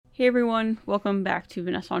Hey everyone, welcome back to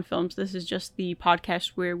Vanessa on Films. This is just the podcast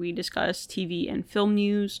where we discuss TV and film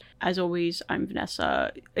news. As always, I'm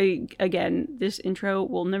Vanessa. Again, this intro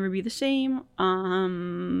will never be the same.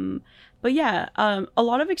 But yeah, a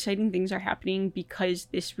lot of exciting things are happening because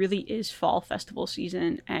this really is fall festival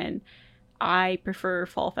season, and I prefer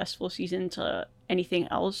fall festival season to anything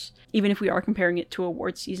else. Even if we are comparing it to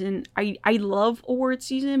award season, I love award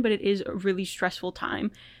season, but it is a really stressful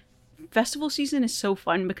time. Festival season is so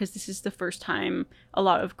fun because this is the first time a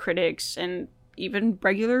lot of critics and even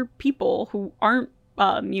regular people who aren't,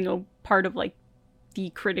 part of like the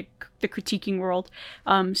critiquing world,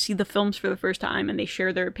 see the films for the first time and they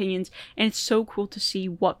share their opinions. And it's so cool to see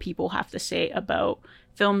what people have to say about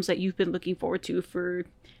films that you've been looking forward to for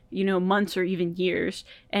months or even years,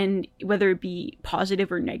 and whether it be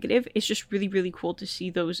positive or negative, it's just really, really cool to see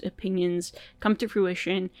those opinions come to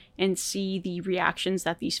fruition and see the reactions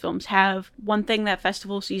that these films have. One thing that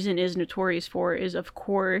festival season is notorious for is, of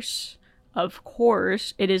course,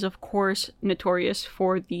 notorious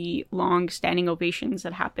for the long standing ovations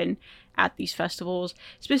that happen at these festivals,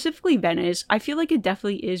 specifically Venice. I feel like it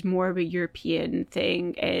definitely is more of a European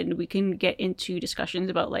thing, and we can get into discussions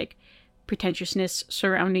about like pretentiousness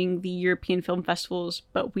surrounding the European film festivals,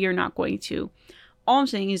 but we are not going to. All I'm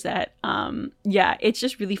saying is that, it's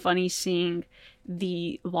just really funny seeing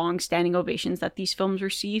the long-standing ovations that these films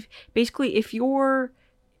receive. Basically, if your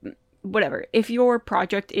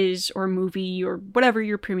project is, or movie, or whatever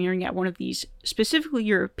you're premiering at one of these specifically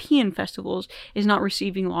European festivals is not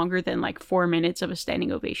receiving longer than like 4 minutes of a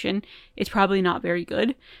standing ovation, it's probably not very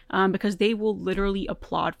good, because they will literally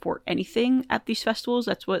applaud for anything at these festivals.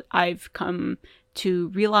 That's what I've come to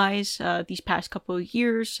realize these past couple of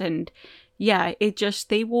years. And yeah,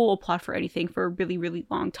 they will applaud for anything for a really, really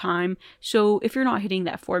long time. So if you're not hitting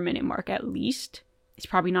that 4-minute mark at least, it's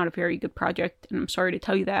probably not a very good project, and I'm sorry to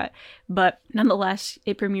tell you that. But nonetheless,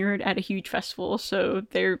 it premiered at a huge festival, so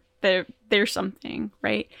there's something,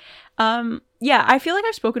 right? I feel like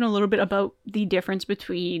I've spoken a little bit about the difference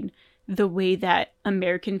between the way that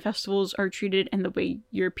American festivals are treated and the way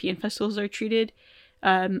European festivals are treated.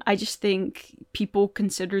 I just think people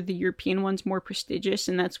consider the European ones more prestigious,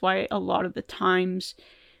 and that's why a lot of the times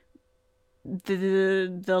the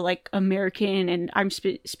like American, and I'm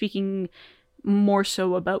speaking more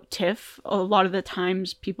so about TIFF, a lot of the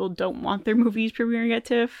times people don't want their movies premiering at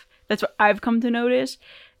TIFF. That's what I've come to notice.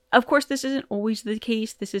 Of course, this isn't always the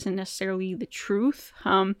case. This isn't necessarily the truth.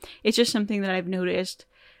 It's just something that I've noticed.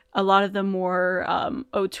 A lot of the more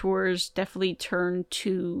auteurs definitely turn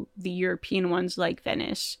to the European ones like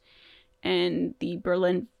Venice and the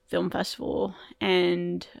Berlin Film Festival,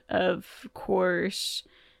 and of course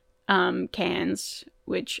Cannes,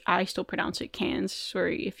 which I still pronounce it Cannes.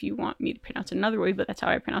 Sorry if you want me to pronounce it another way, but that's how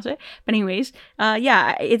I pronounce it. But anyways,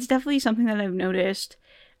 it's definitely something that I've noticed.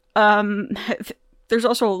 There's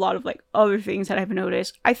also a lot of like other things that I've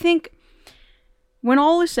noticed. I think when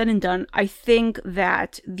all is said and done, I think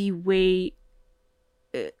that the way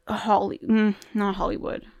not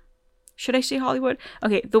Hollywood. Should I say Hollywood?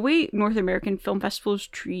 Okay, the way North American film festivals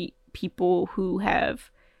treat people who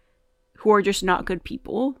are just not good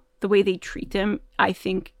people, the way they treat them, I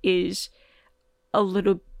think is a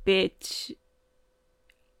little bit,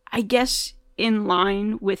 I guess, in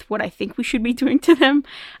line with what I think we should be doing to them.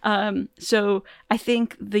 So I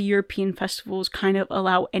think the European festivals kind of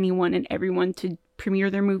allow anyone and everyone to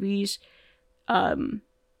premiere their movies.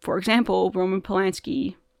 For example, Roman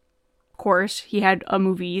Polanski, of course, he had a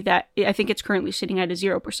movie that I think it's currently sitting at a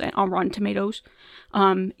 0% on Rotten Tomatoes.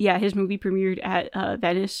 His movie premiered at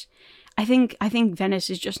Venice. I think Venice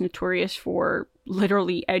is just notorious for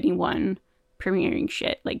literally anyone premiering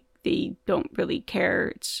shit. Like, they don't really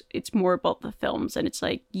care. It's more about the films, and it's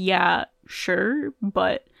like, yeah, sure,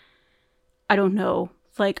 but I don't know.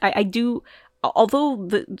 Like, I do, although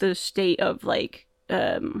the state of like,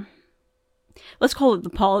 let's call it the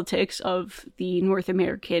politics of the North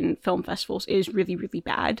American film festivals is really, really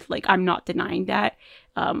bad. Like, I'm not denying that.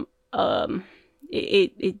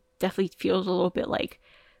 It definitely feels a little bit like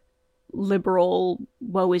liberal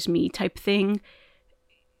woe is me type thing.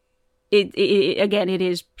 It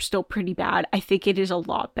is still pretty bad. I think it is a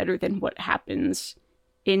lot better than what happens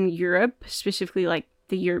in Europe, specifically like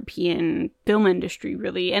the European film industry,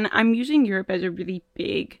 really. And I'm using Europe as a really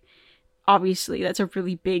big, obviously that's a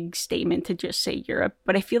really big statement to just say Europe,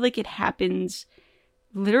 but I feel like it happens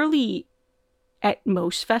literally at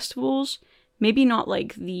most festivals. Maybe not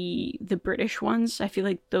like the British ones. I feel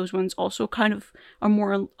like those ones also kind of are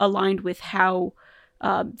more aligned with how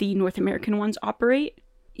the North American ones operate.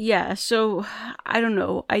 Yeah, so I don't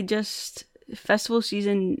know. Festival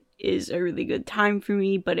season is a really good time for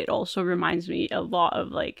me, but it also reminds me a lot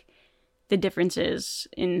of like the differences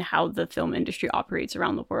in how the film industry operates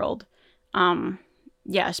around the world.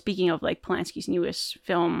 Yeah, speaking of like Polanski's newest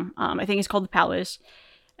film, I think it's called The Palace.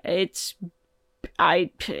 It's I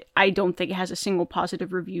don't think it has a single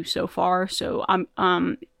positive review so far. So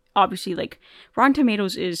obviously like Rotten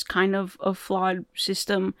Tomatoes is kind of a flawed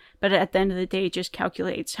system, but at the end of the day it just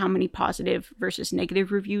calculates how many positive versus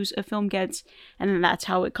negative reviews a film gets, and then that's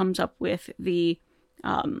how it comes up with the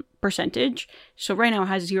percentage. So right now it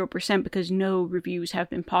has 0% because no reviews have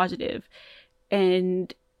been positive.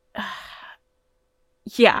 And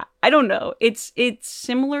yeah, I don't know. It's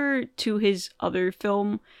similar to his other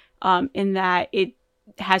film in that it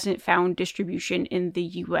hasn't found distribution in the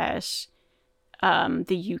US,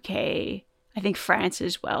 the UK, I think France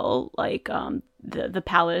as well. Like the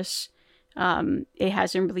Palace, it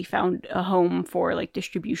hasn't really found a home for like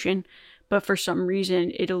distribution, but for some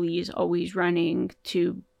reason Italy is always running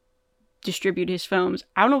to distribute his films.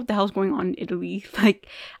 I don't know what the hell's going on in Italy. Like,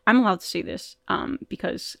 I'm allowed to say this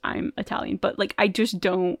because I'm Italian, but like I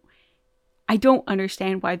don't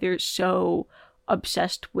understand why they're so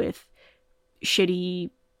obsessed with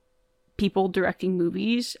shitty people directing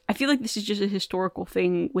movies. I feel like this is just a historical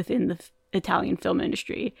thing within the Italian film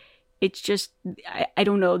industry. It's just, I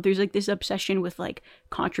don't know, there's like this obsession with like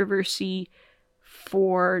controversy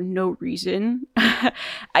for no reason.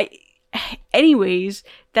 Anyways,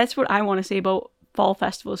 that's what I want to say about fall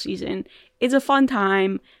festival season. It's a fun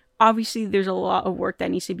time. Obviously, there's a lot of work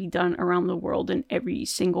that needs to be done around the world in every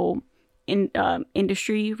single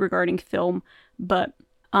industry regarding film, but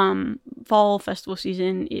fall festival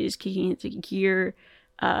season is kicking into gear.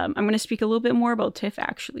 I'm going to speak a little bit more about TIFF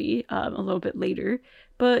actually a little bit later,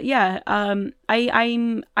 but yeah, I'm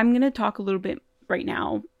going to talk a little bit right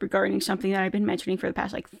now regarding something that I've been mentioning for the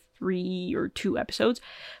past like 3 or 2 episodes.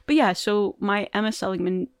 But yeah, so my Emma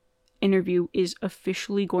Seligman interview is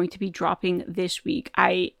officially going to be dropping this week.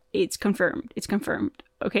 It's confirmed.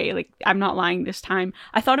 Okay, like I'm not lying this time.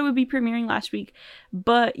 I thought it would be premiering last week,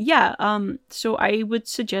 but yeah, so I would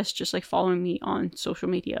suggest just like following me on social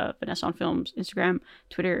media, Vanessa on Films, Instagram,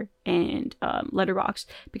 Twitter, and Letterboxd,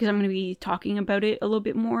 because I'm going to be talking about it a little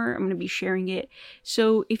bit more. I'm going to be sharing it.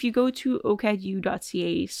 So if you go to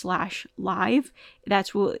ocadu.ca/live,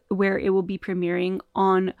 that's where it will be premiering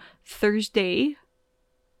on Thursday,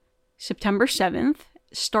 September 7th.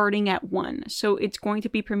 Starting at 1. So it's going to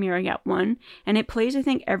be premiering at 1, and it plays I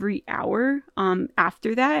think every hour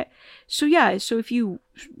after that. So yeah, so if you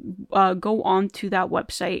go on to that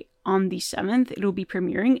website on the 7th, it'll be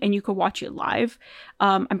premiering and you can watch it live.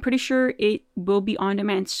 I'm pretty sure it will be on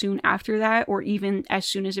demand soon after that, or even as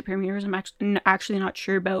soon as it premieres. I'm actually not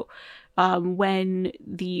sure about when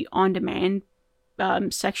the on demand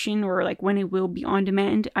section, or like when it will be on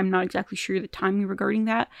demand. I'm not exactly sure the timing regarding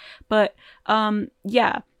that, but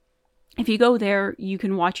yeah, if you go there you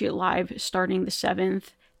can watch it live starting the 7th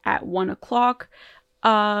at 1 o'clock.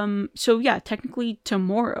 So yeah, technically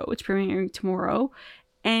tomorrow, it's premiering tomorrow,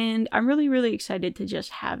 and I'm really excited to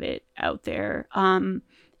just have it out there.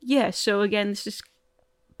 Yeah, so again, this is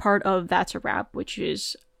part of That's a Wrap, which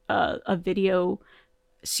is a video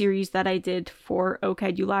series that I did for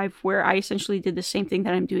OCADU Live, where I essentially did the same thing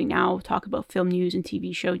that I'm doing now, talk about film news and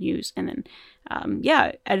TV show news, and then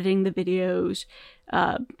yeah, editing the videos,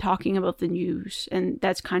 talking about the news, and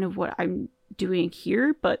that's kind of what I'm doing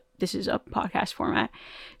here, but this is a podcast format.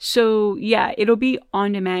 So yeah, it'll be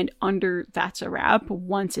on demand under That's a Wrap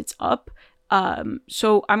once it's up.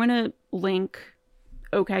 So I'm gonna link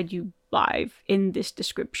OCADU Live in this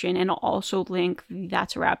description, and I'll also link the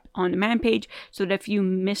That's a Wrap on demand page, so that if you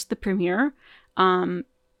missed the premiere,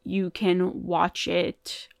 you can watch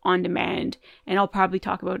it on demand, and I'll probably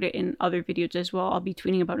talk about it in other videos as well. I'll be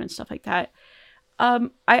tweeting about it and stuff like that.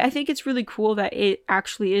 I think it's really cool that it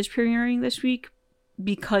actually is premiering this week,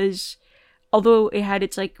 because although it had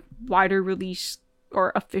its like wider release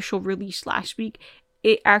or official release last week,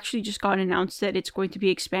 it actually just got announced that it's going to be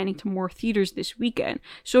expanding to more theaters this weekend.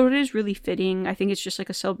 So it is really fitting. I think it's just like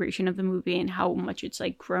a celebration of the movie and how much it's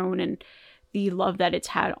like grown, and the love that it's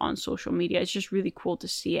had on social media. It's just really cool to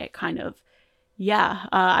see it kind of, yeah,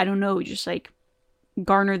 I don't know, just like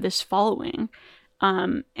garner this following.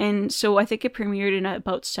 And so I think it premiered in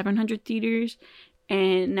about 700 theaters,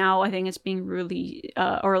 and now I think it's being really,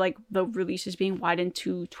 or like the release is being widened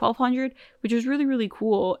to 1,200, which is really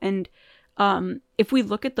cool. And if we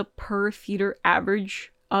look at the per theater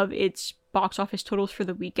average of its box office totals for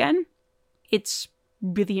the weekend, it's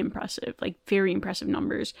really impressive, like very impressive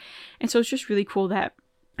numbers. And so it's just really cool that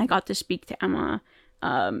I got to speak to Emma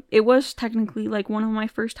It was technically like one of my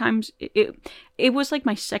first times. It was like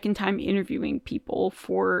my second time interviewing people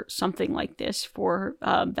for something like this for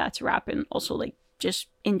That's a Wrap, and also like just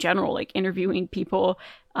in general like interviewing people.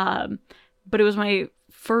 But it was my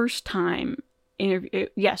first time so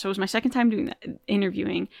it was my second time doing that,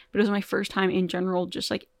 interviewing, but it was my first time in general just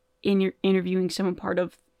like interviewing someone part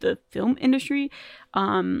of the film industry.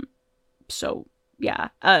 So yeah,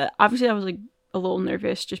 obviously I was like a little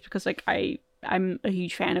nervous just because like I'm a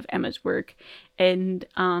huge fan of Emma's work, and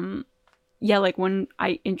yeah, like when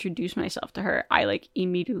I introduced myself to her, I like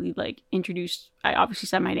immediately like I obviously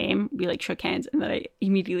said my name, we like shook hands, and then I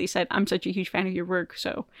immediately said, I'm such a huge fan of your work,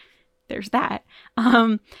 so there's that.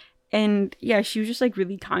 And yeah, she was just like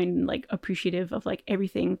really kind and like appreciative of like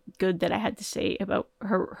everything good that I had to say about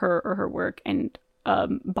her work, and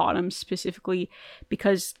Bottom specifically,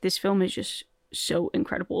 because this film is just so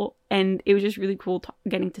incredible, and it was just really cool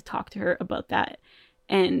getting to talk to her about that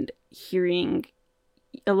and hearing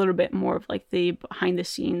a little bit more of like the behind the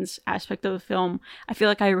scenes aspect of the film. I feel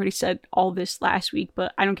like I already said all this last week,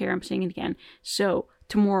 but I don't care, I'm saying it again. So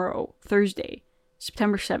tomorrow, Thursday,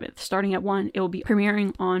 September 7th, starting at 1, it will be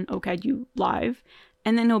premiering on Okadu Live,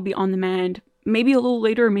 and then it'll be on demand maybe a little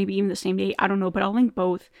later, or maybe even the same day, I don't know, but I'll link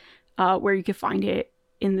both where you can find it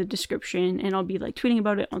in the description, and I'll be like tweeting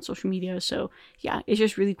about it on social media. So yeah, it's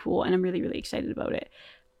just really cool, and I'm really, really excited about it.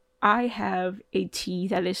 I have a tea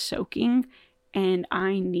that is soaking, and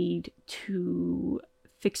I need to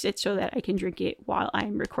fix it so that I can drink it while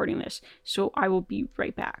I'm recording this. So I will be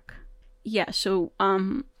right back. Yeah, so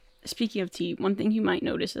speaking of tea, one thing you might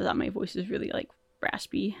notice is that my voice is really like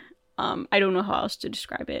raspy. I don't know how else to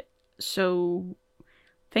describe it. So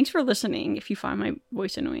thanks for listening if you find my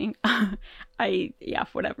voice annoying.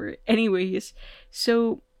 Whatever. Anyways,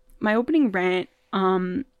 so my opening rant,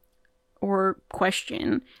 or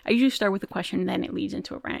question, I usually start with a question, then it leads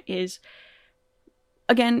into a rant, is,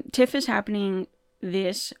 again, TIFF is happening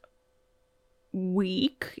this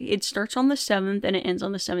week. It starts on the 7th and it ends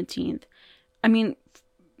on the 17th. I mean,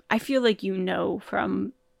 I feel like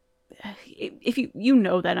from, if you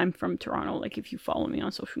know that I'm from Toronto, like if you follow me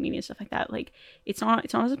on social media and stuff like that, like it's not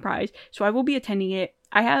a surprise. So I will be attending it.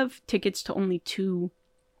 I have tickets to only 2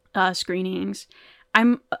 screenings.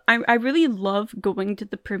 I really love going to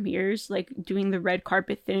the premieres, like doing the red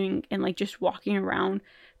carpet thing and like just walking around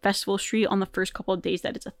Festival Street on the first couple of days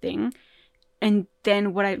that it's a thing. And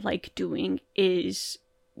then what I like doing is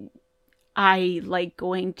I like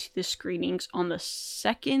going to the screenings on the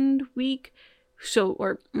second week. So,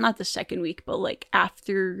 or not the second week, but like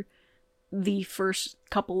after the first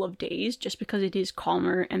couple of days, just because it is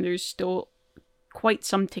calmer and there's still quite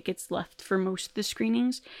some tickets left for most of the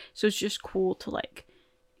screenings. So it's just cool to like,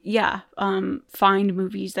 find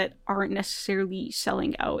movies that aren't necessarily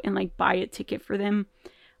selling out and like buy a ticket for them.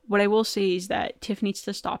 What I will say is that TIFF needs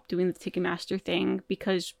to stop doing the Ticketmaster thing,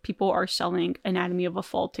 because people are selling Anatomy of a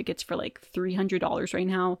Fall tickets for like $300 right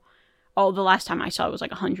now. Oh, the last time I saw it was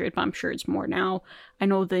like $100, but I'm sure it's more now. I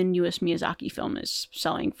know the newest Miyazaki film is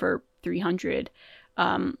selling for $300.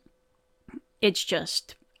 It's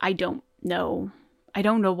just, I don't know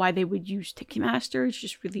why they would use Ticketmaster. It's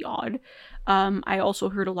just really odd. I also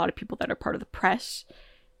heard a lot of people that are part of the press,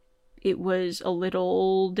 it was a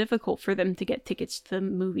little difficult for them to get tickets to the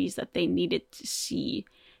movies that they needed to see,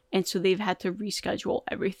 and so they've had to reschedule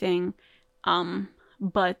everything.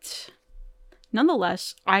 But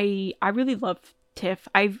nonetheless, I really love TIFF.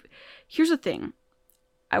 Here's the thing.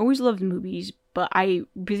 I always loved movies, but I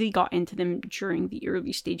really got into them during the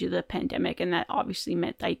early stage of the pandemic, and that obviously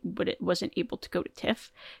meant I wasn't able to go to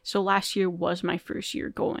TIFF. So last year was my first year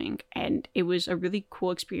going, and it was a really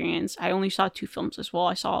cool experience. I only saw 2 films as well.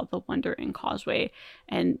 I saw The Wonder and Causeway,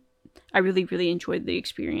 and I really, really enjoyed the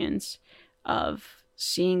experience of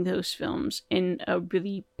seeing those films in a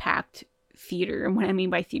really packed theater. And what I mean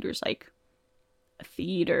by theater is like a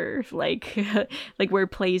theater, like like where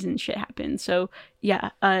plays and shit happen. So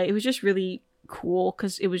yeah, it was just really cool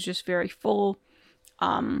because it was just very full.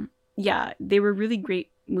 They were really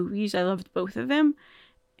great movies. I loved both of them.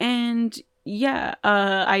 And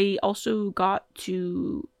I also got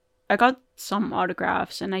some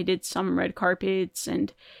autographs, and I did some red carpets,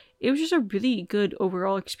 and it was just a really good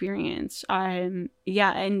overall experience. Here's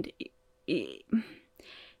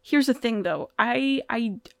the thing though. I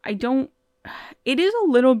don't, it is a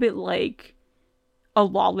little bit like a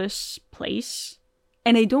lawless place,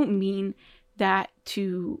 and I don't mean that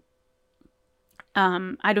to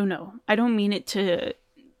I don't mean it to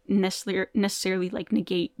necessarily like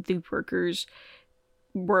negate the workers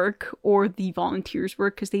work or the volunteers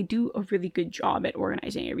work, because they do a really good job at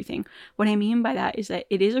organizing everything. What I mean by that is that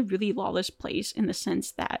it is a really lawless place in the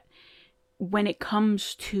sense that when it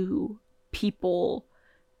comes to people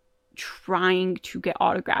trying to get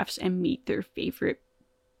autographs and meet their favorite,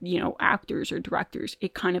 actors or directors,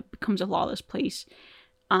 it kind of becomes a lawless place.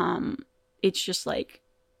 It's just like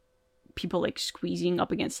people like squeezing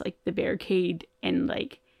up against like the barricade, and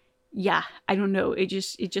like, yeah, I don't know, it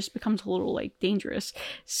just becomes a little like dangerous.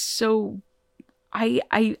 So I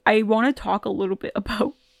want to talk a little bit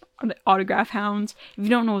about the autograph hounds. If you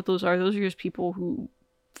don't know what those are just people who,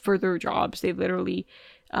 for their jobs, they literally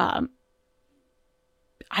I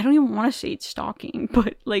don't even want to say it's stalking,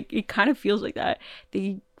 but like it kind of feels like that.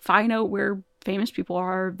 They find out where famous people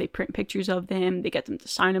are, they print pictures of them, they get them to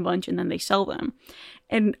sign a bunch, and then they sell them.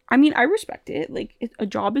 And I mean, I respect it. Like, a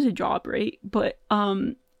job is a job, right? But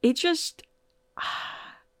it just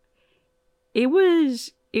it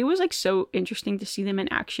was like so interesting to see them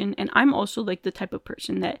in action. And I'm also like the type of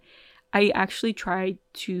person that I actually try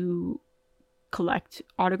to collect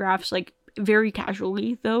autographs, like very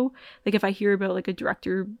casually though. Like if I hear about like a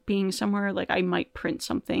director being somewhere, like I might print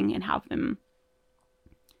something and have them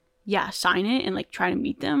sign it and like try to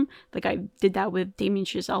meet them. Like I did that with Damien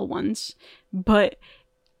Chazelle once, but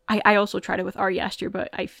I also tried it with Ari Aster, but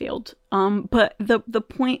I failed. But the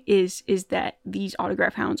point is that these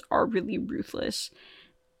autograph hounds are really ruthless,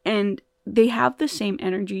 and they have the same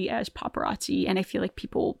energy as paparazzi, and I feel like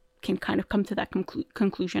people can kind of come to that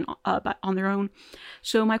conclusion on their own.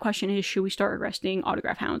 So my question is, should we start arresting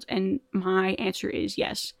autograph hounds? And my answer is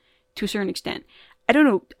yes, to a certain extent. I don't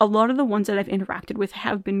know, a lot of the ones that I've interacted with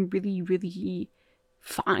have been really, really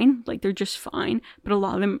fine. Like, they're just fine. But a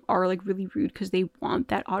lot of them are, like, really rude because they want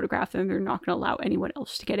that autograph and they're not going to allow anyone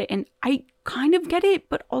else to get it. And I kind of get it,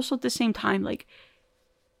 but also at the same time, like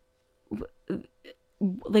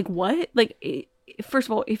what? Like, first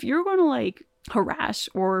of all, if you're going to, like, harass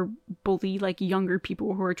or bully, like, younger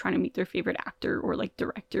people who are trying to meet their favorite actor or, like,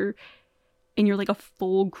 director, and you're like a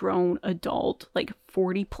full-grown adult, like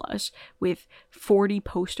 40 plus, with 40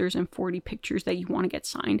 posters and 40 pictures that you want to get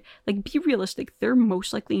signed, like, be realistic. They're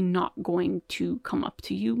most likely not going to come up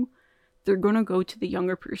to you. They're going to go to the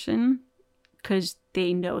younger person because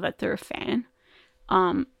they know that they're a fan.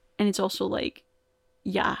 And it's also like,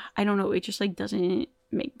 yeah, I don't know, it just like doesn't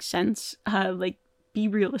make sense. Like, be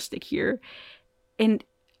realistic here. And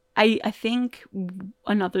I think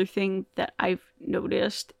another thing that I've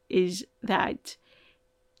noticed is that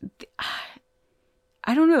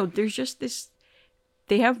I don't know, there's just this,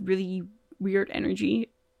 they have really weird energy,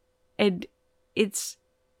 and it's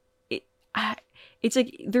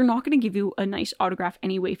like they're not going to give you a nice autograph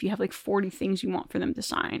anyway if you have like 40 things you want for them to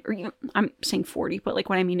sign. Or I'm saying 40, but like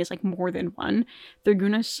what I mean is like more than one. They're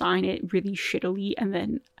going to sign it really shittily, and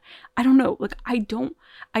then I don't know, like I don't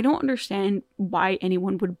understand why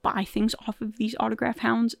anyone would buy things off of these autograph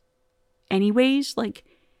hounds anyways. Like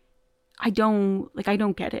I don't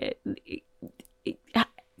get it.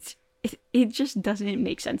 It just doesn't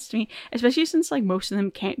make sense to me, especially since like most of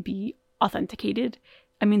them can't be authenticated.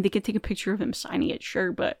 I mean, they could take a picture of them signing it,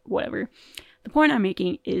 sure, but whatever. The point I'm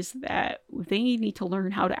making is that they need to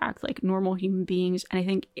learn how to act like normal human beings, and I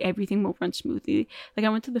think everything will run smoothly. Like, I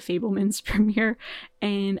went to the Fabelmans premiere,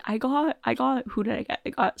 and I got who did I get?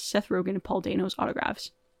 I got Seth Rogen and Paul Dano's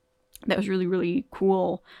autographs. That was really, really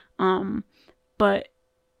cool. But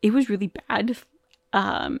it was really bad,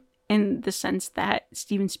 in the sense that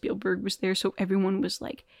Steven Spielberg was there, so everyone was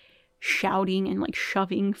like shouting and like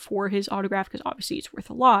shoving for his autograph because obviously it's worth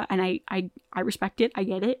a lot, and I respect it, I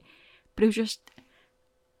get it. But it was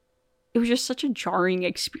just such a jarring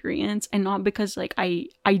experience, and not because like I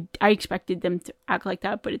expected them to act like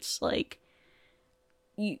that, but it's like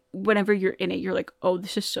whenever you're in it, you're like, oh,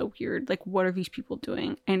 this is so weird. Like, what are these people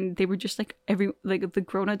doing? And they were just like the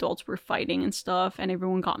grown adults were fighting and stuff, and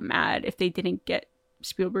everyone got mad if they didn't get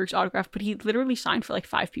Spielberg's autograph, but he literally signed for like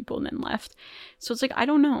 5 people and then left. So it's like, I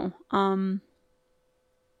don't know.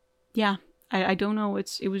 Yeah, I don't know.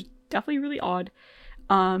 It was definitely really odd.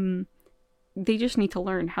 They just need to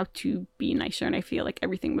learn how to be nicer, and I feel like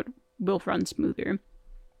everything will run smoother.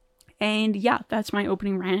 And yeah, that's my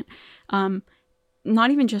opening rant.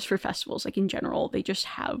 Not even just for festivals, like in general, they just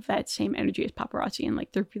have that same energy as paparazzi, and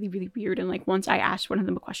like they're really, really weird. And like once I asked one of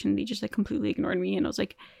them a question, they just like completely ignored me, and I was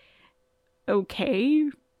like, okay,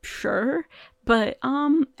 sure. But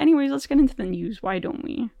anyways, let's get into the news. Why don't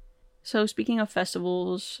we? So speaking of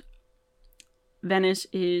festivals, Venice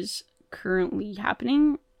is currently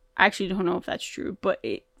happening. I actually don't know if that's true, but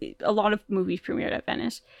a lot of movies premiered at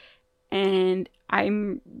Venice, and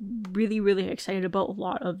I'm really, really excited about a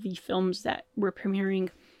lot of the films that were premiering.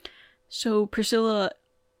 So Priscilla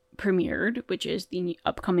premiered, which is the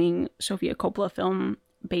upcoming Sofia Coppola film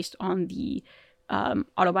based on the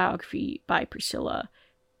autobiography by Priscilla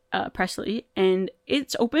Presley, and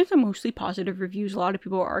it's open to mostly positive reviews. A lot of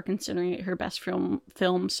people are considering it her best film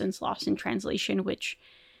since Lost in Translation, which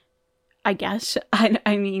I guess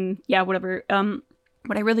I mean, yeah, whatever.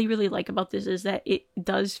 What I really, really like about this is that it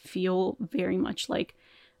does feel very much like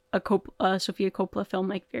a Sofia Coppola film,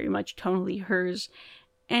 like very much tonally hers.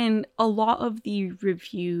 And a lot of the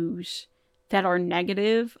reviews that are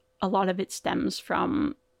negative, a lot of it stems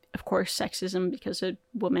from, of course, sexism because a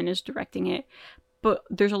woman is directing it. But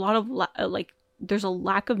there's a lot of there's a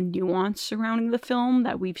lack of nuance surrounding the film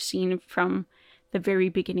that we've seen from the very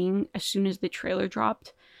beginning as soon as the trailer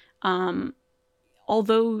dropped.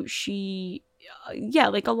 Although she,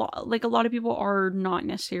 like a lot of people are not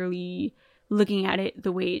necessarily looking at it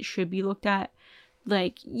the way it should be looked at.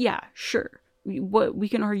 Like, yeah, sure. We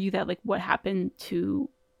can argue that like what happened to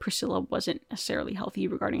Priscilla wasn't necessarily healthy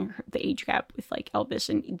regarding the age gap with like Elvis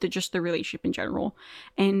and just the relationship in general.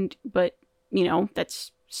 But you know,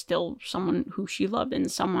 that's still someone who she loved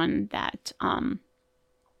and someone that,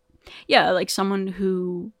 like someone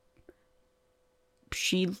who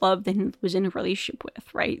she loved and was in a relationship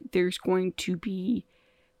with, right? There's going to be,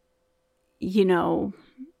 you know,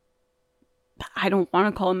 I don't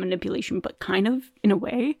want to call it manipulation, but kind of in a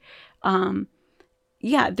way.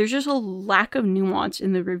 There's just a lack of nuance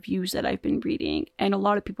in the reviews that I've been reading. And a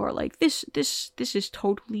lot of people are like, this is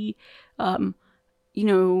totally, like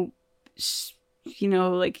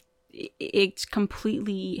it's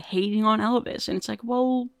completely hating on Elvis. And it's like,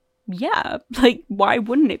 well, yeah, like why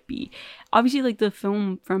wouldn't it be? Obviously, like the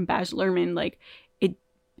film from Baz Luhrmann, like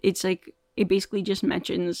it's like it basically just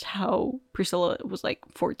mentions how Priscilla was like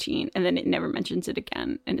 14 and then it never mentions it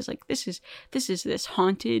again. And it's like, this is this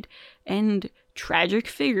haunted and tragic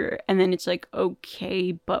figure. And then it's like,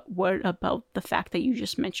 okay, but what about the fact that you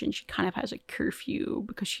just mentioned she kind of has a curfew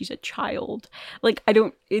because she's a child? Like,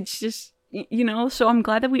 it's just, you know, so I'm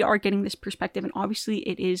glad that we are getting this perspective. And obviously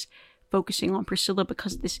it is focusing on Priscilla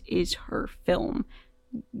because this is her film.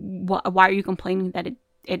 Why are you complaining that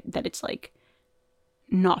it's like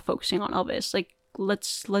not focusing on Elvis? Like,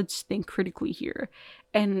 let's think critically here.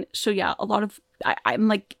 And so yeah, a lot of I'm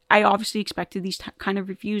like, I obviously expected these kind of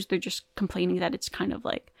reviews. They're just complaining that it's kind of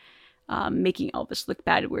like making Elvis look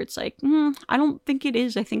bad, where it's like, I don't think it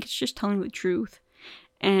is. I think it's just telling the truth.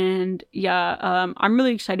 And yeah, I'm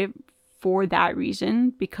really excited for that reason,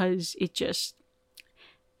 because it just,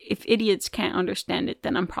 if idiots can't understand it,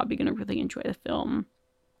 then I'm probably going to really enjoy the film.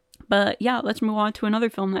 But yeah, let's move on to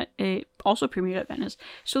another film that it also premiered at Venice.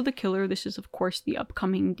 So The Killer, this is of course the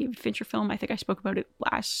upcoming David Fincher film. I think I spoke about it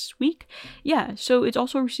last week. Yeah, so it's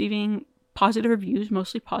also receiving positive reviews,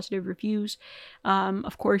 mostly positive reviews.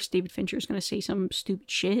 Of course, David Fincher is going to say some stupid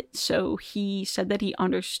shit. So he said that he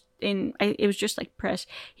understood, it was just like press,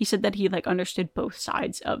 he said that he like understood both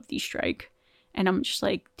sides of the strike. And I'm just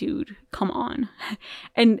like, dude, come on.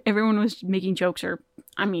 And everyone was making jokes, or,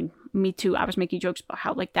 I mean, me too. I was making jokes about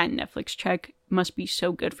how, like, that Netflix check must be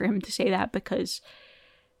so good for him to say that, because,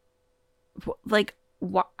 like,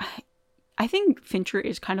 I think Fincher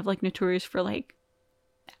is kind of, like, notorious for, like,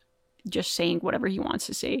 just saying whatever he wants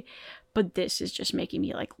to say. But this is just making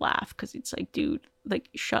me, like, laugh, because it's like, dude, like,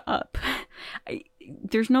 shut up.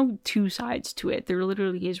 There's no two sides to it. There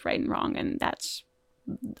literally is right and wrong, and that's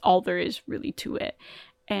all there is really to it.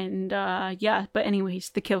 And but anyways,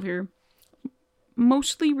 The Killer,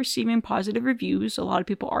 mostly receiving positive reviews. A lot of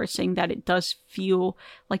people are saying that it does feel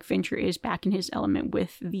like Fincher is back in his element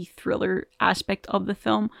with the thriller aspect of the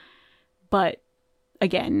film. But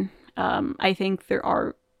again, I think there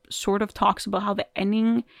are sort of talks about how the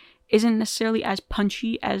ending isn't necessarily as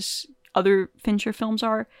punchy as other Fincher films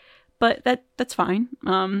are, but that's fine.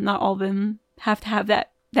 Not all of them have to have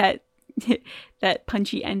that that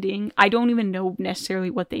punchy ending. I don't even know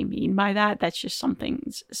necessarily what they mean by that. That's just some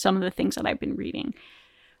of the things that I've been reading.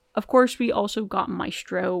 Of course, we also got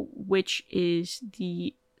Maestro, which is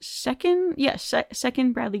the second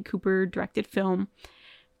Bradley Cooper directed film.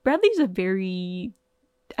 Bradley's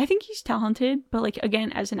I think he's talented, but like,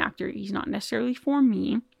 again, as an actor, he's not necessarily for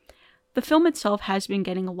me. The film itself has been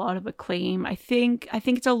getting a lot of acclaim. I think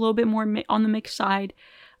it's a little bit more on the mixed side,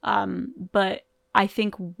 but I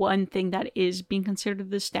think one thing that is being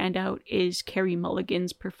considered the standout is Carey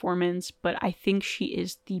Mulligan's performance, but I think she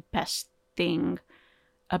is the best thing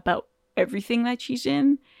about everything that she's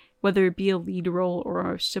in, whether it be a lead role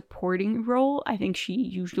or a supporting role. I think she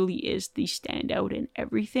usually is the standout in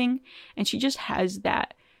everything, and she just has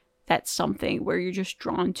that that something where you're just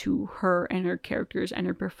drawn to her and her characters and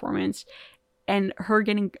her performance. And her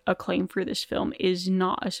getting acclaim for this film is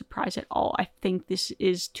not a surprise at all. I think this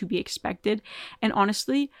is to be expected. And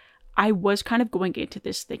honestly, I was kind of going into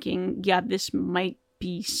this thinking, yeah, this might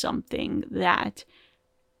be something that,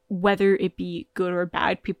 whether it be good or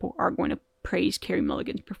bad, people are going to praise Carey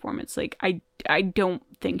Mulligan's performance. Like, I don't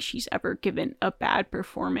think she's ever given a bad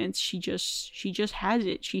performance. She just has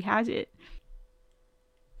it. She has it.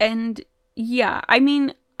 And yeah, I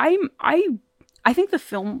mean, I think the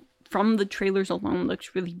film from the trailers alone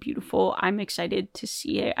looks really beautiful. I'm excited to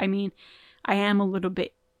see it. I mean, I am a little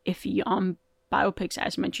bit iffy on biopics,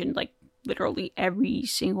 as mentioned, like literally every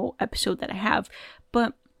single episode that I have,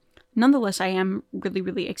 but nonetheless, I am really,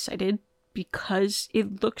 really excited because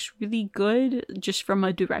it looks really good just from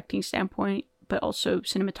a directing standpoint, but also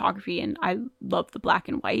cinematography, and I love the black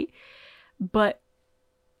and white. But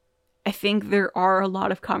I think there are a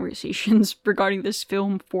lot of conversations regarding this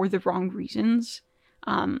film for the wrong reasons.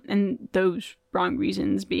 And those wrong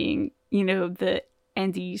reasons being, you know, the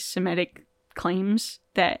anti-Semitic claims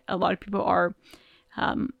that a lot of people are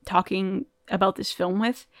talking about this film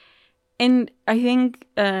with. And I think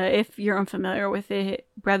if you're unfamiliar with it,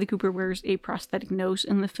 Bradley Cooper wears a prosthetic nose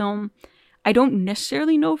in the film. I don't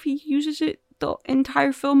necessarily know if he uses it the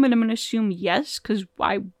entire film, and I'm going to assume yes, because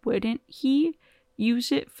why wouldn't he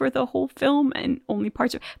use it for the whole film and only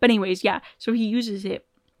parts of it? But anyways, yeah, so he uses it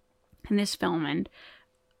in this film, and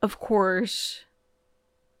of course,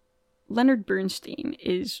 Leonard Bernstein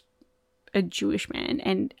is a Jewish man,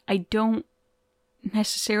 and I don't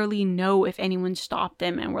necessarily know if anyone stopped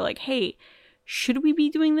them and were like, hey, should we be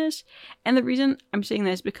doing this? And the reason I'm saying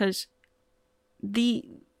that is because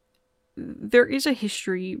there is a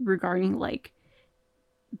history regarding like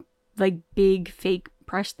big fake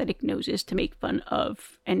prosthetic noses to make fun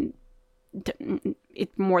of, and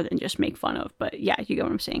it's more than just make fun of, but yeah, you get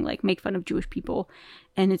what I'm saying, like make fun of Jewish people,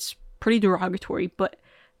 and it's pretty derogatory. But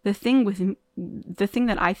the thing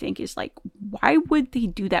that I think is like, why would they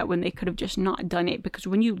do that when they could have just not done it? Because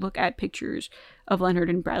when you look at pictures of Leonard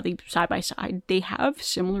and Bradley side by side, they have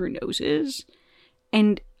similar noses,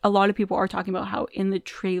 and a lot of people are talking about how in the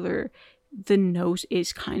trailer the nose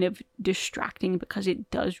is kind of distracting because it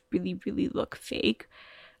does really, really look fake.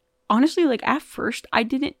 Honestly, like at first I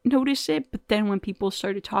didn't notice it, but then when people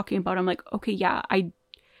started talking about it, I'm like, okay, yeah, I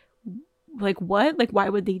like, what? Like, why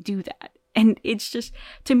would they do that? And it's just,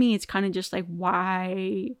 to me, it's kind of just like,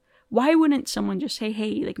 why wouldn't someone just say,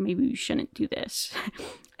 hey, like maybe we shouldn't do this?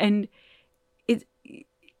 And it,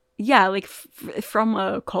 yeah, like from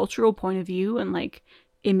a cultural point of view, and like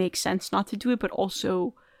it makes sense not to do it, but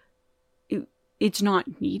also it's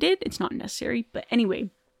not needed, it's not necessary. But anyway,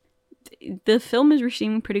 the film is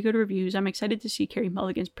receiving pretty good reviews. I'm excited to see Carey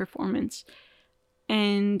Mulligan's performance.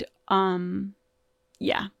 And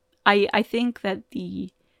yeah, I think that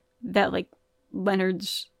like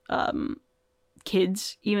Leonard's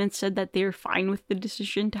kids even said that they're fine with the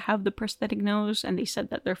decision to have the prosthetic nose, and they said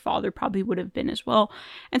that their father probably would have been as well.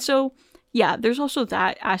 And so yeah, there's also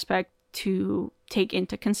that aspect to take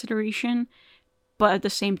into consideration. But at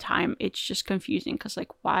the same time, it's just confusing because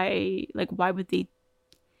why would they,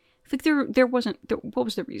 like there wasn't, what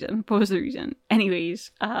was the reason?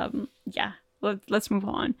 Anyways, yeah, let's move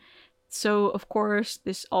on. So of course,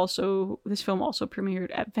 this film also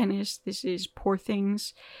premiered at Venice. This is Poor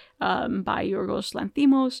Things by Yorgos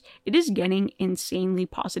Lanthimos. It is getting insanely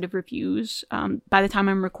positive reviews. By the time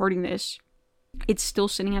I'm recording this, it's still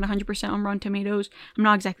sitting at 100% on Rotten Tomatoes. I'm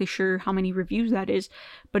not exactly sure how many reviews that is,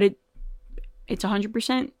 but it's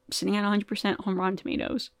 100%, sitting at 100% on Rotten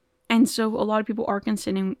Tomatoes. And so a lot of people are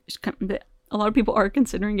considering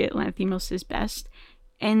it Lanthimos' best.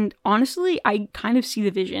 And honestly, I kind of see the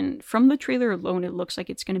vision. From the trailer alone, it looks like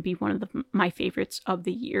it's going to be one of my favorites of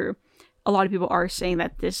the year. A lot of people are saying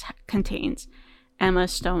that this contains Emma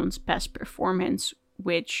Stone's best performance,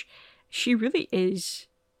 which she really is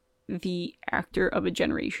the actor of a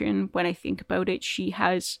generation. When I think about it, she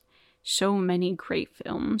has so many great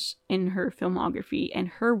films in her filmography, and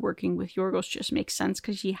her working with Yorgos just makes sense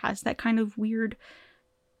because she has that kind of weird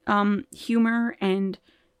humor and,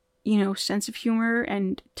 you know, sense of humor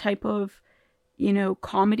and type of, you know,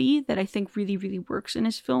 comedy that I think really, really works in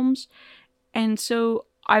his films. And so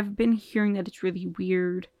I've been hearing that it's really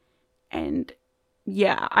weird, and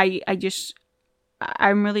yeah,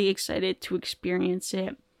 I'm really excited to experience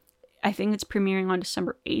it. I think it's premiering on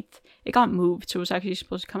December 8th. It got moved, so it was actually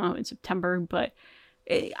supposed to come out in September, but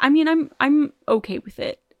I mean, I'm okay with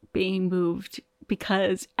it being moved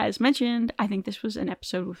because, as mentioned, I think this was an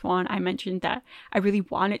episode with Juan. I mentioned that I really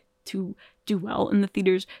want it to do well in the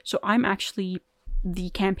theaters, so I'm actually the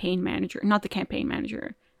campaign manager. Not the campaign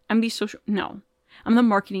manager. I'm the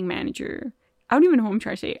marketing manager. I don't even know what I'm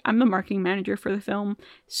trying to say. I'm the marketing manager for the film.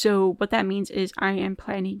 So what that means is I am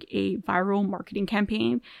planning a viral marketing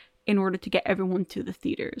campaign in order to get everyone to the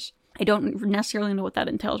theaters. I don't necessarily know what that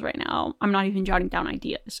entails right now. I'm not even jotting down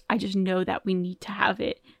ideas. I just know that we need to have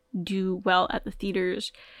it do well at the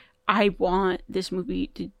theaters. I want this movie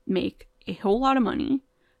to make a whole lot of money.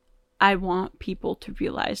 I want people to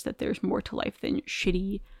realize that there's more to life than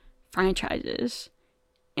shitty franchises.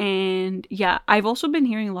 And yeah, I've also been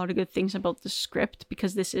hearing a lot of good things about the script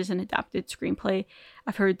because this is an adapted screenplay.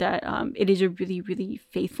 I've heard that it is a really, really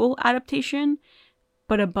faithful adaptation,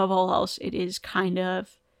 but above all else, it is kind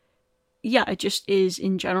of, it just is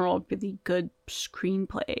in general a really good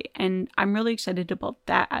screenplay. And I'm really excited about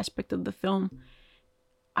that aspect of the film.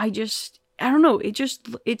 I don't know,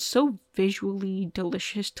 it's so visually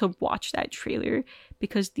delicious to watch that trailer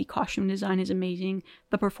because the costume design is amazing.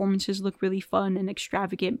 The performances look really fun and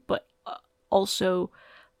extravagant, but also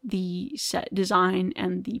the set design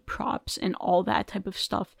and the props and all that type of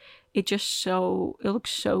stuff. It looks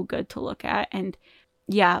so good to look at. And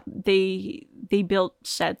yeah, they built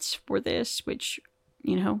sets for this, which,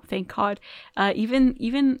 thank God.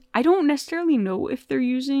 Even I don't necessarily know if they're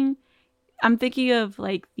using. I'm thinking of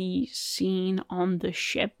like the scene on the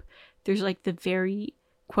ship. There's like the very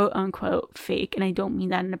quote unquote fake, and I don't mean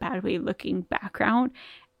that in a bad way, looking background.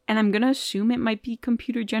 And I'm gonna assume it might be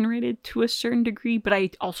computer generated to a certain degree, but I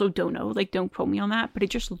also don't know. Like, don't quote me on that, but it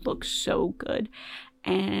just looks so good.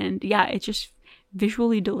 And yeah, it's just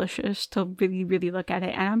visually delicious to really, really look at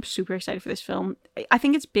it. And I'm super excited for this film. I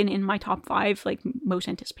think it's been in my top 5, like most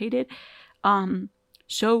anticipated.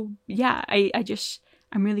 So yeah,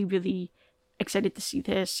 I'm really, really excited to see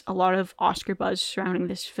this. A lot of Oscar buzz surrounding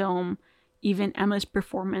this film, even Emma's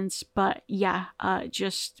performance. But yeah, it's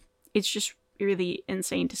just really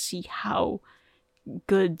insane to see how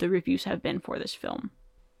good the reviews have been for this film.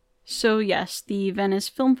 So yes, the Venice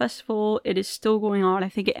Film Festival, it is still going on. I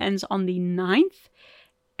think it ends on the 9th.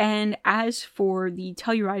 And as for the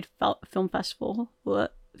Telluride Film Festival,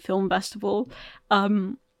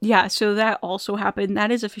 yeah, so that also happened.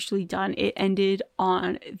 That is officially done. It ended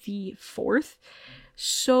on the 4th.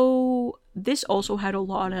 So this also had a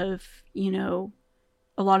lot of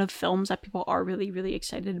films that people are really, really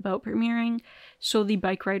excited about premiering. So the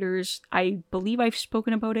Bike Riders, I believe I've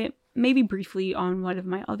spoken about it, maybe briefly on one of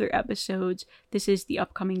my other episodes. This is the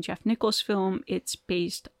upcoming Jeff Nichols film. It's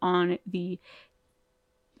based on the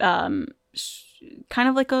kind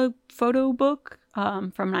of like a photo book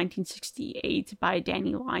from 1968 by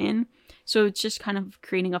Danny Lyon. So it's just kind of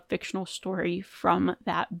creating a fictional story from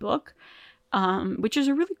that book, which is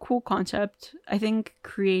a really cool concept. I think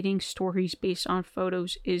creating stories based on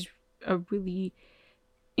photos is a really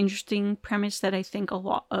interesting premise that I think a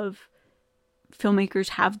lot of filmmakers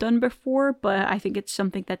have done before, but I think it's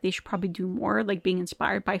something that they should probably do more, like being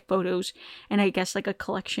inspired by photos, and I guess like a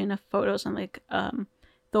collection of photos and like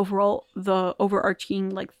the overarching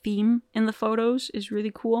like theme in the photos is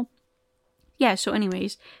really cool. Yeah, so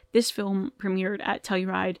anyways, this film premiered at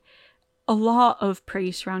Telluride. A lot of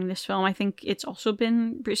praise surrounding this film. I think it's also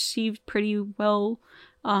been received pretty well.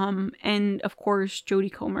 And of course,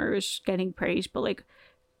 Jodie Comer is getting praise, but like,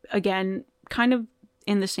 again, kind of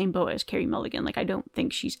in the same boat as Carey Mulligan. Like, I don't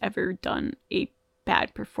think she's ever done a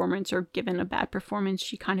bad performance or given a bad performance.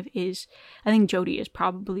 She kind of is. I think Jodie is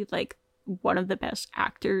probably like one of the best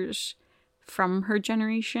actors from her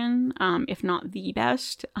generation, if not the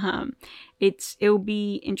best. It'll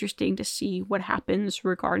be interesting to see what happens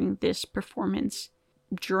regarding this performance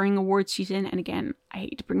during award season. And again, I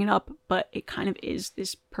hate to bring it up, but it kind of is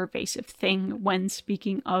this pervasive thing when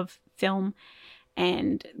speaking of film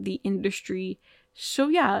and the industry. So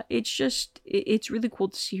yeah, it's really cool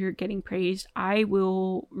to see her getting praised. I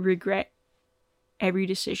will regret every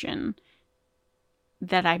decision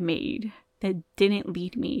that I made that didn't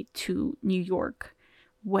lead me to New York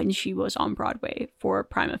when she was on Broadway for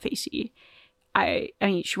Prima Facie. I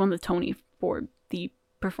mean, she won the Tony for the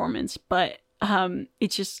performance, but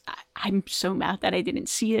it's just, I'm so mad that I didn't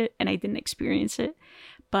see it and I didn't experience it.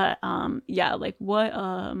 But yeah, like what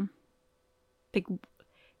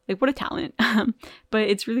what a talent. But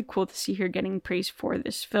it's really cool to see her getting praised for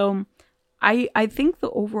this film. I think the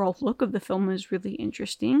overall look of the film is really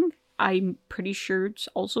interesting. I'm pretty sure it's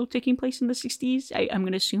also taking place in the 60s. I'm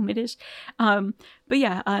going to assume it is. But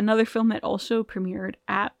yeah, another film that also premiered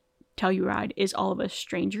at Telluride is All of Us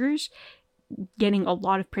Strangers, getting a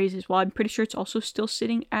lot of praise as well. I'm pretty sure it's also still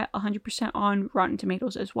sitting at 100% on Rotten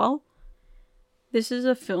Tomatoes as well. This is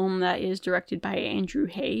a film that is directed by Andrew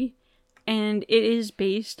Hay. And it is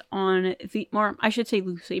based on or I should say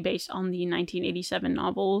loosely based on the 1987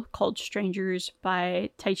 novel called Strangers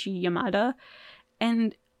by Taichi Yamada.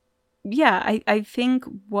 And yeah, I think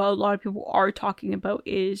what a lot of people are talking about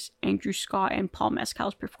is Andrew Scott and Paul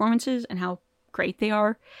Mescal's performances and how great they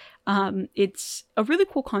are. It's a really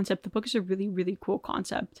cool concept. The book is a really, really cool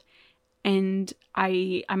concept. And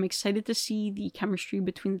I'm excited to see the chemistry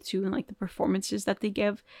between the two and like the performances that they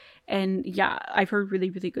give. And yeah, I've heard really,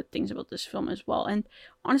 really good things about this film as well. And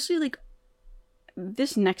honestly, like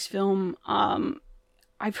this next film,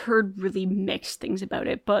 I've heard really mixed things about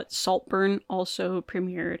it, but Saltburn also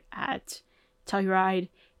premiered at Telluride.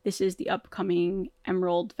 This is the upcoming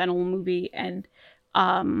Emerald Fennell movie, and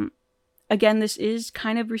again, this is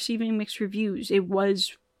kind of receiving mixed reviews. It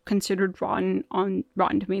was considered rotten on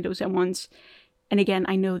Rotten Tomatoes at once. And again,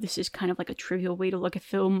 I know this is kind of like a trivial way to look at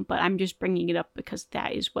film, but I'm just bringing it up because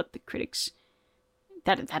that is what the critics,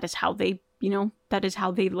 that is how they, that is how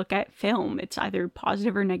they look at film. It's either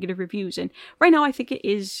positive or negative reviews. And right now I think it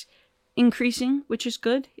is increasing, which is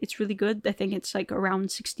good. It's really good. I think it's like around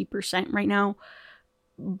 60% right now.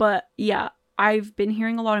 But yeah, I've been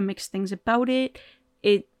hearing a lot of mixed things about it.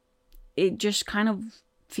 It just kind of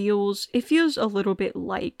feels a little bit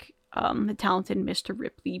like The Talented Mr.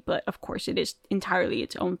 Ripley, but of course it is entirely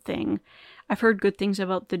its own thing. I've heard good things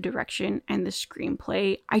about the direction and the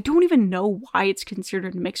screenplay. I don't even know why it's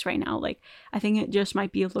considered mixed right now. Like, I think it just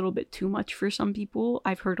might be a little bit too much for some people.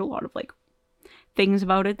 I've heard a lot of like things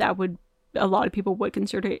about it that a lot of people would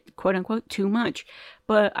consider it quote unquote too much.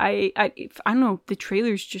 But I don't know, the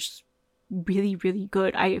trailer's just really, really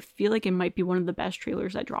good. I feel like it might be one of the best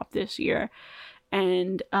trailers that dropped this year.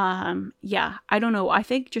 And yeah, I don't know. I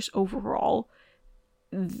think just overall,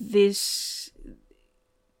 this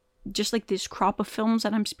crop of films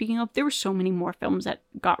that I'm speaking of, there were so many more films that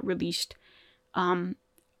got released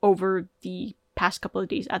over the past couple of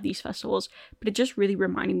days at these festivals, but it just really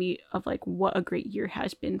reminded me of like what a great year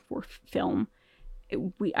has been for film.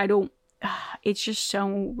 It's just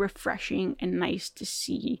so refreshing and nice to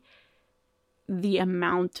see the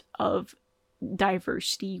amount of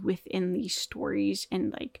diversity within these stories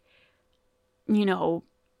and like,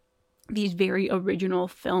 these very original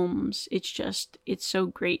films. It's so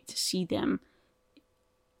great to see them,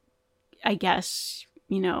 I guess,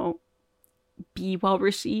 be well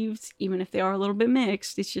received, even if they are a little bit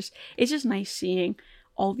mixed. It's just nice seeing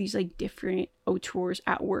all these like different auteurs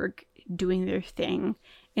at work doing their thing.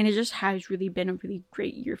 And it just has really been a really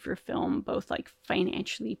great year for film, both like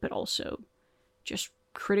financially, but also just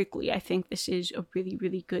critically. I think this is a really,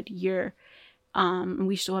 really good year. And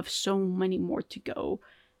we still have so many more to go.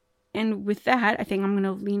 And with that, I think I'm going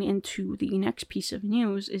to lean into the next piece of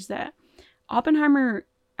news, is that Oppenheimer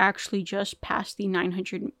actually just passed the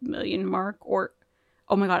 900 million mark, or,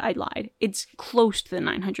 oh my god, I lied. It's close to the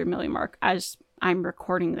 900 million mark as I'm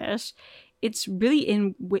recording this. It's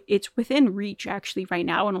really it's within reach actually right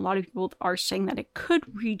now, and a lot of people are saying that it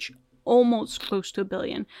could reach almost close to $1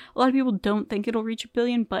 billion. A lot of people don't think it'll reach $1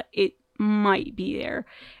 billion, but it might be there.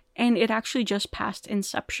 And it actually just passed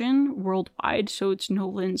Inception worldwide, so it's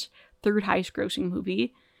Nolan's third highest grossing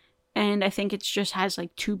movie. And I think it just has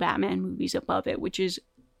like 2 Batman movies above it, which is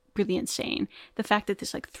really insane. The fact that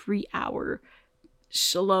this like 3-hour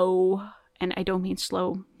slow, and I don't mean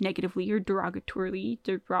slow negatively or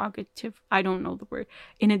derogative, I don't know the word,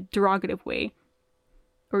 in a derogative way,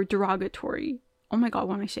 or derogatory. Oh my god,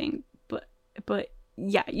 what am I saying? But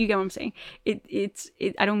yeah, you get what I'm saying. It's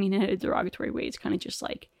I don't mean it in a derogatory way. It's kind of just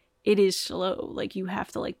like, it is slow. Like, you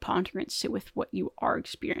have to like ponder and sit with what you are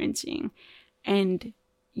experiencing. And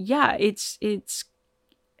yeah, it's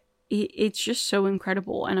just so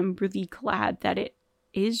incredible. And I'm really glad that it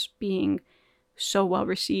is being so well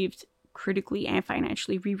received critically and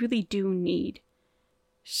financially. We really do need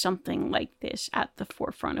something like this at the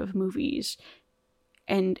forefront of movies.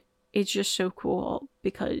 And it's just so cool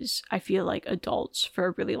because I feel like adults for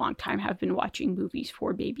a really long time have been watching movies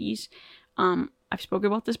for babies. I've spoken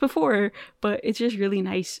about this before, but it's just really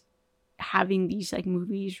nice having these like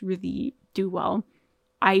movies really do well.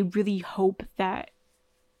 I really hope that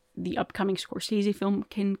the upcoming Scorsese film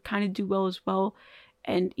can kind of do well as well,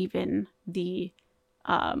 and even the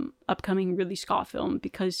upcoming Ridley Scott film,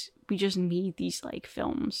 because we just need these like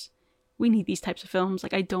films. We need these types of films.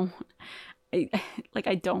 Like, I don't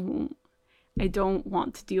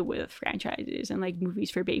want to deal with franchises and like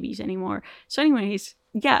movies for babies anymore. So anyways,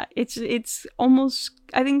 yeah, it's almost,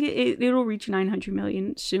 I think it'll reach 900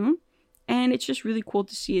 million soon, and it's just really cool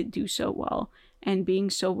to see it do so well and being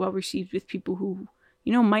so well received with people who,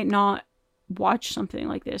 might not watch something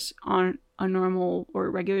like this on a normal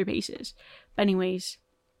or regular basis. But anyways,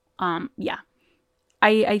 Yeah.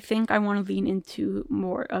 I think I want to lean into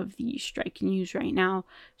more of the strike news right now.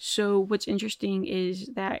 So what's interesting is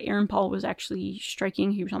that Aaron Paul was actually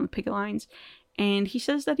striking. He was on the picket lines. And he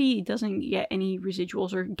says that he doesn't get any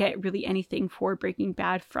residuals or get really anything for Breaking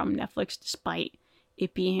Bad from Netflix, despite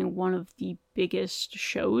it being one of the biggest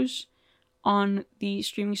shows on the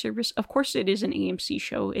streaming service. Of course, it is an AMC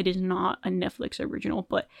show. It is not a Netflix original,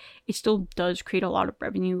 but it still does create a lot of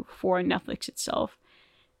revenue for Netflix itself.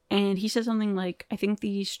 And he said something like, I think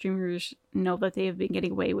these streamers know that they have been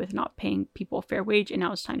getting away with not paying people a fair wage, and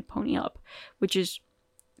now it's time to pony up, which is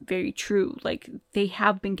very true. Like, they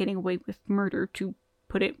have been getting away with murder, to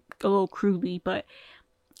put it a little crudely, but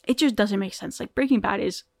it just doesn't make sense. Like, Breaking Bad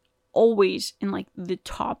is always in like the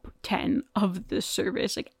top 10 of the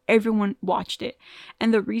service. Like, everyone watched it.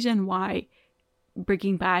 And the reason why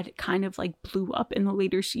Breaking Bad kind of like blew up in the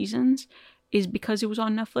later seasons is because it was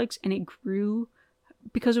on Netflix, and it grew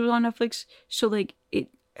because it was on Netflix. So like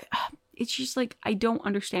it's just like, I don't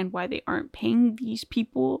understand why they aren't paying these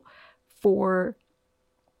people for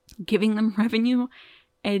giving them revenue.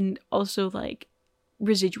 And also, like,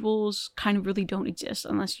 residuals kind of really don't exist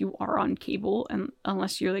unless you are on cable, and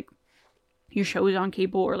unless you're like, your show is on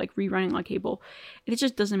cable or like rerunning on cable. And it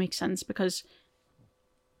just doesn't make sense, because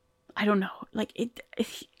I don't know, like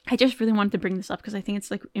I just really wanted to bring this up because I think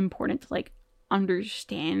it's like important to like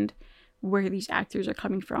understand where these actors are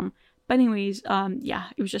coming from. But anyways, yeah,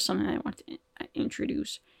 it was just something that I wanted to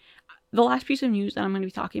introduce. The last piece of news that I'm going to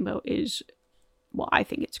be talking about is, well, I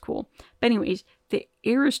think it's cool. But anyways, the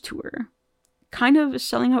Eras Tour, kind of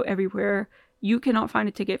selling out everywhere. You cannot find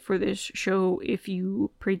a ticket for this show if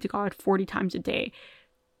you pray to God 40 times a day.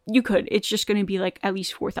 You could. It's just going to be like at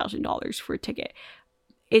least $4,000 for a ticket.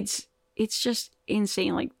 It's just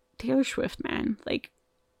insane. Like, Taylor Swift, man. Like,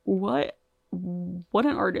 what an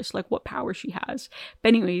artist. Like, what power she has. But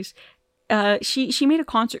anyways, she made a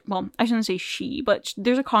concert. Well, I shouldn't say she, but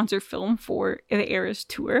there's a concert film for the Eras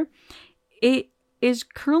Tour. It is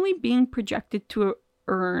currently being projected to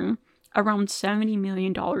earn around $70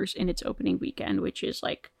 million in its opening weekend, which is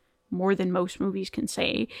like more than most movies can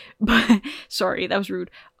say. But sorry, that was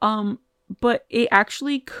rude. But it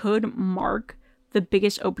actually could mark the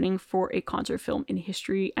biggest opening for a concert film in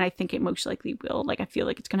history, and I think it most likely will. Like, I feel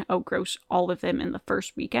like it's going to outgross all of them in the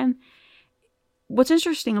first weekend. What's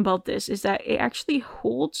interesting about this is that it actually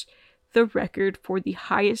holds the record for the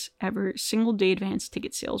highest ever single day advance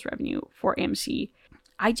ticket sales revenue for AMC.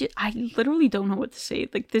 I literally don't know what to say.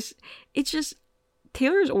 Like, this, it's just,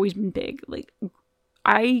 Taylor's always been big. Like,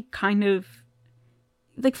 I kind of,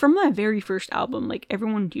 like, from that very first album, like,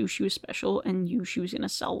 everyone knew she was special and knew she was gonna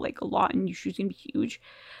sell like a lot and knew she was gonna be huge.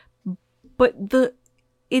 But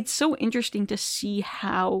it's so interesting to see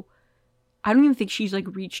how, I don't even think she's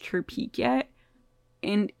like reached her peak yet.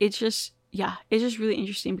 And it's just, yeah, it's just really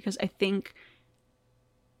interesting, because I think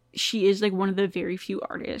she is like one of the very few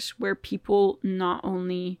artists where people not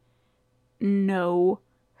only know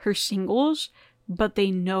her singles, but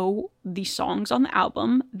they know the songs on the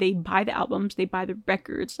album. They buy the albums, they buy the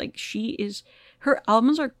records. Like, her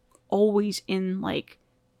albums are always in like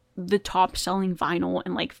the top selling vinyl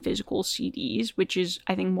and like physical CDs, which is,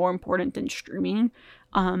 I think, more important than streaming.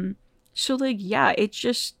 So like, yeah,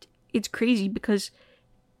 it's crazy, because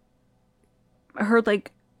her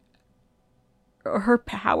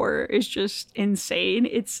power is just insane.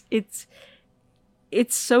 It's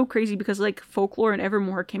so crazy, because like Folklore and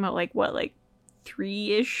Evermore came out like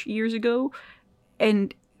 3-ish years ago,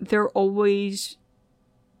 and they're always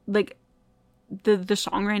like, the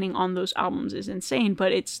songwriting on those albums is insane,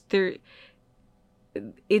 but it's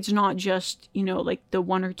not just, you know, like the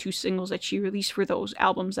 1 or 2 singles that she released for those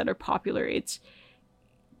albums that are popular. It's,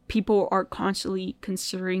 people are constantly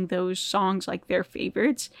considering those songs like their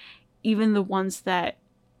favorites, even the ones that,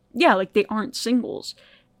 yeah, like, they aren't singles.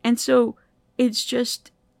 And so it's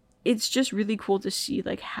just really cool to see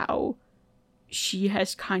like how she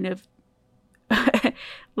has kind of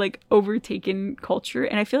like overtaken culture.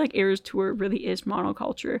 And I feel like Eras Tour really is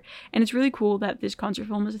monoculture, and it's really cool that this concert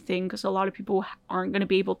film is a thing, because a lot of people aren't going to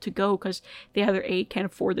be able to go because they either A, can't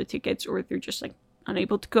afford the tickets, or they're just like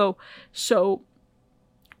unable to go. So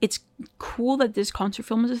it's cool that this concert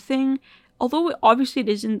film is a thing, although obviously it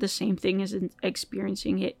isn't the same thing as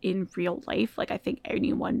experiencing it in real life. Like, I think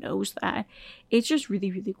anyone knows that. It's just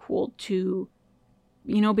really, really cool to,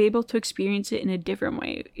 you know, be able to experience it in a different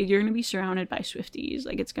way. You're going to be surrounded by Swifties.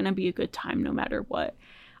 Like, it's going to be a good time no matter what.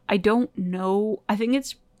 I don't know. I think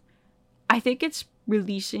it's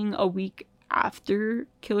releasing a week after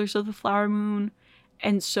Killers of the Flower Moon.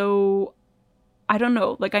 And so I don't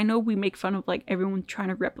know, like, I know we make fun of, like, everyone trying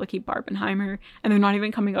to replicate Barbenheimer, and they're not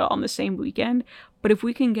even coming out on the same weekend, but if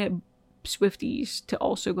we can get Swifties to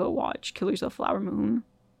also go watch Killers of the Flower Moon,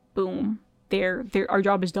 boom, there, our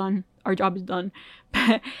job is done. Our job is done.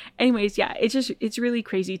 But anyways, yeah, it's really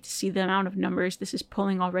crazy to see the amount of numbers this is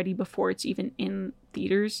pulling already before it's even in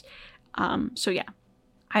theaters. So yeah,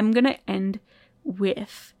 I'm gonna end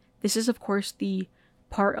with, this is of course the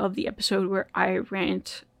part of the episode where I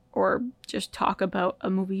rant or just talk about a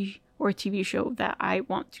movie or a TV show that I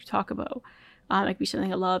want to talk about. It could be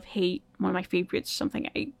something I love, hate, one of my favorites, something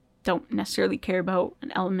I don't necessarily care about,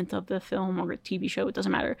 an element of the film or a TV show, it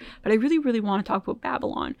doesn't matter. But I really, really want to talk about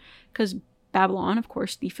Babylon, because Babylon, of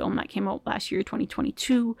course, the film that came out last year,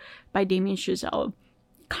 2022, by Damien Chazelle,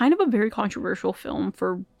 kind of a very controversial film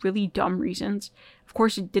for really dumb reasons. Of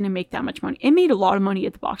course, it didn't make that much money. It made a lot of money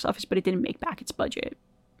at the box office, but it didn't make back its budget.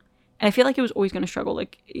 And I feel like it was always going to struggle.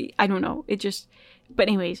 Like, I don't know. But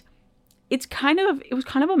anyways, it was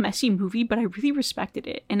kind of a messy movie, but I really respected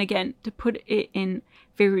it. And again, to put it in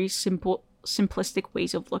very simplistic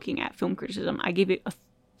ways of looking at film criticism, I gave it a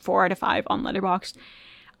 4 out of 5 on Letterboxd.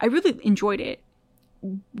 I really enjoyed it.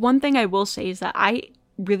 One thing I will say is that I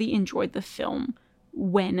really enjoyed the film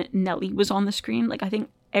when Nelly was on the screen. Like, I think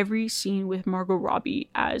every scene with Margot Robbie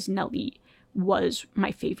as Nelly was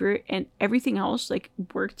my favorite, and everything else like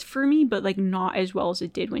worked for me, but like not as well as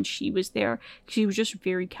it did when she was there. She was just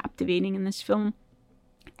very captivating in this film.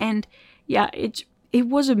 And yeah, it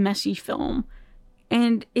was a messy film,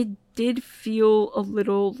 and it did feel a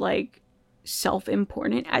little like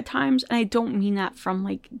self-important at times, and I don't mean that from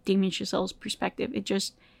like Damien Chazelle's perspective. It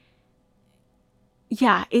just,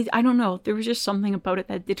 yeah, I don't know, there was just something about it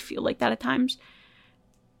that did feel like that at times.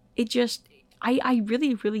 It just, I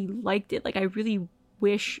really, really liked it. Like, I really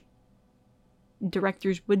wish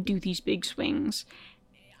directors would do these big swings.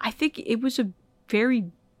 I think it was a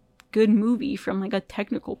very good movie from like a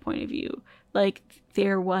technical point of view. Like,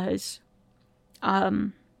 there was what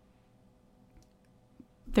am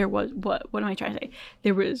I trying to say?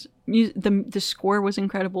 There was the score was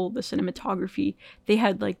incredible, the cinematography. They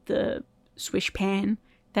had like the swish pan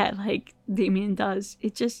that like Damien does.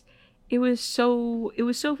 It was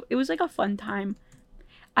like a fun time.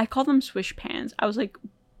 I call them swish pans. I was like,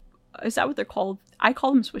 is that what they're called? I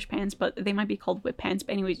call them swish pans, but they might be called whip pans.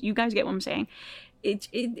 But anyways, you guys get what I'm saying.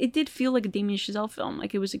 It did feel like a Damien Chazelle film.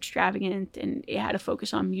 Like, it was extravagant, and it had a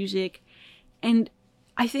focus on music. And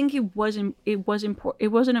I think it was an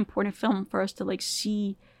important film for us to like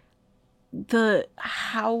see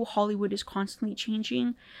how Hollywood is constantly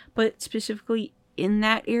changing, but specifically in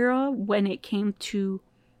that era when it came to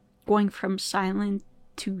going from silent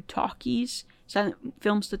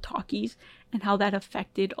films to talkies, and how that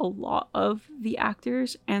affected a lot of the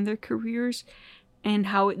actors and their careers, and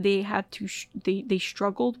how they had to they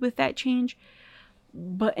struggled with that change.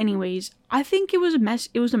 But anyways, I think it was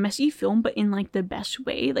a messy film, but in like the best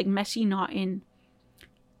way. Like, messy not in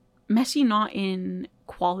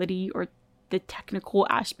quality or the technical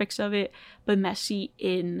aspects of it, but messy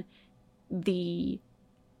in the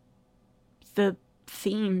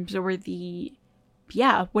themes or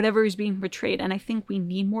whatever is being portrayed. And I think we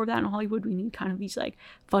need more of that in Hollywood. We need kind of these like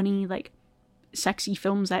funny, like sexy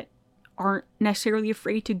films that aren't necessarily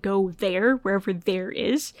afraid to go there, wherever there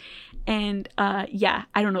is. And I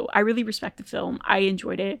don't know, I really respect the film. I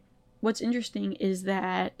enjoyed it. What's interesting is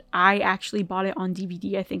that I actually bought it on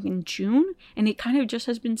DVD, I think in June, and it kind of just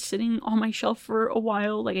has been sitting on my shelf for a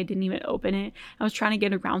while. Like, I didn't even open it. I was trying to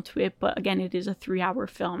get around to it, but again, it is a 3-hour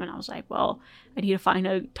film, and I was like, well, I need to find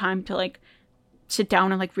a time to like sit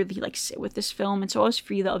down and like really like sit with this film. And so I was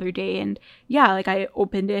free the other day, and yeah, like I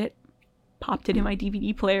opened it, popped it in my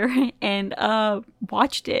DVD player, and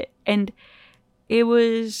watched it. And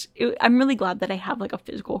I'm really glad that I have like a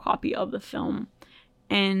physical copy of the film.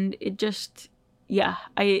 And it just, yeah,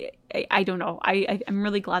 I don't know. I'm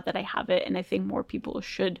really glad that I have it, and I think more people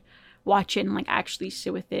should watch it and like actually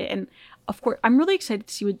sit with it. And of course, I'm really excited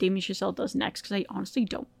to see what Damien Chazelle does next, because I honestly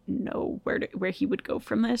don't know where he would go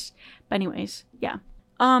from this. But anyways, yeah.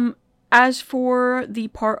 As for the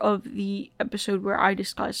part of the episode where I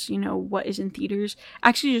discuss, what is in theaters, I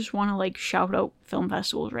actually just want to like shout out film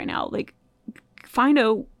festivals right now. Like, find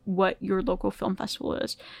out what your local film festival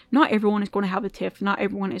is. Not everyone is going to have a TIFF. Not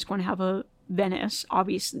everyone is going to have a Venice,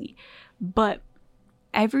 obviously. But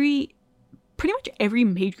pretty much every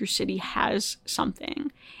major city has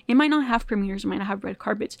something. It might not have premieres, it might not have red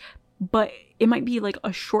carpets, but it might be like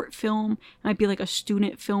a short film, it might be like a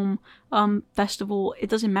student film festival. It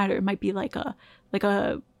doesn't matter. It might be like a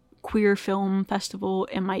queer film festival.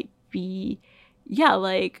 It might be,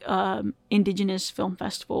 like Indigenous film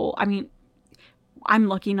festival. I mean, I'm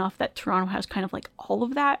lucky enough that Toronto has kind of like all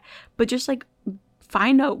of that, but just like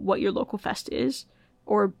find out what your local fest is,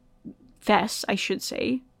 or fests, I should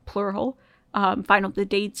say, plural. Find out the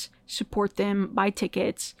dates, support them, buy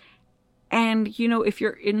tickets. And, you know, if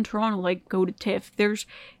you're in Toronto, like, go to TIFF.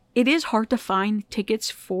 It is hard to find tickets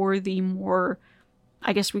for the more,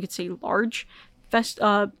 I guess we could say, large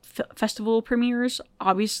festival premieres.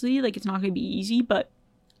 Obviously, like, it's not going to be easy, but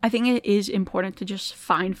I think it is important to just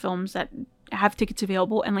find films that have tickets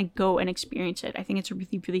available and, like, go and experience it. I think it's a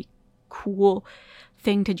really, really cool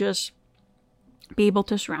thing to just be able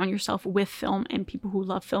to surround yourself with film and people who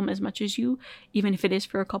love film as much as you, even if it is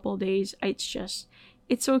for a couple of days. It's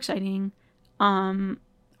so exciting.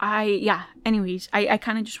 Anyways, I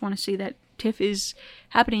kind of just want to say that TIFF is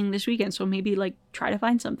happening this weekend, so maybe like try to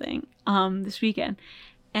find something this weekend.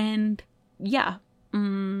 And yeah,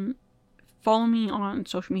 follow me on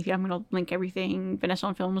social media. I'm gonna link everything: Vanessa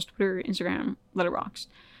on Films, Twitter, Instagram, Letterboxd.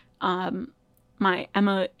 My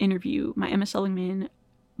Emma Seligman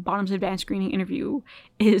Bottoms Advanced Screening interview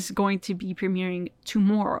is going to be premiering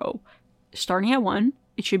tomorrow, starting at 1.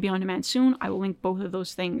 It should be on demand soon. I will link both of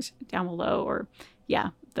those things down below, or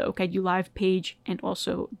the OKIDU Live page and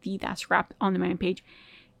also the That's Wrapped on demand page.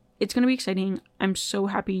 It's gonna be exciting. I'm so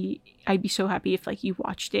happy. I'd be so happy if like you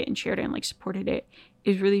watched it and shared it and like supported it.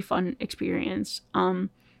 It was a really fun experience.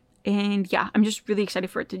 And yeah, I'm just really excited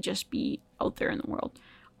for it to just be out there in the world.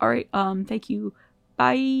 All right. Thank you.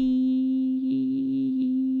 Bye.